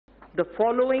the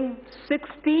following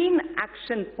 16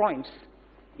 action points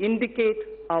indicate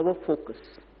our focus.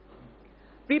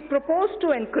 We propose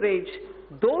to encourage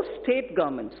those state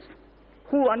governments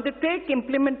who undertake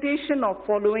implementation of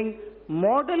following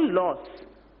model laws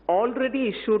already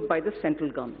issued by the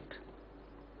central government.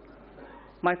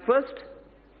 My first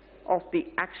of the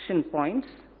action points,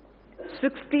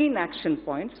 16 action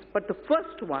points, but the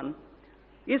first one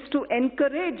is to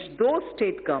encourage those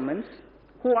state governments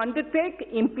who undertake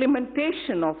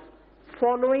implementation of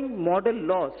following model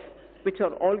laws which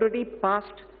are already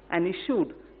passed and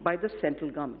issued by the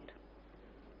central government.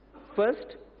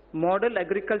 First, Model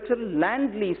Agricultural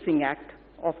Land Leasing Act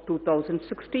of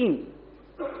 2016.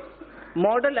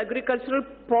 Model Agricultural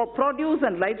Produce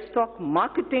and Livestock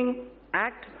Marketing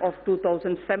Act of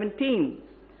 2017.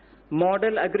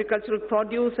 Model Agricultural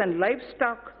Produce and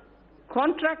Livestock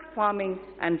Contract Farming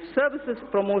and Services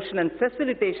Promotion and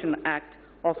Facilitation Act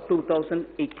of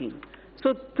 2018.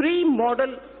 So 3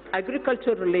 model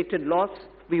agriculture-related laws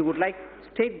we would like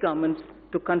state governments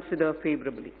to consider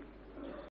favorably.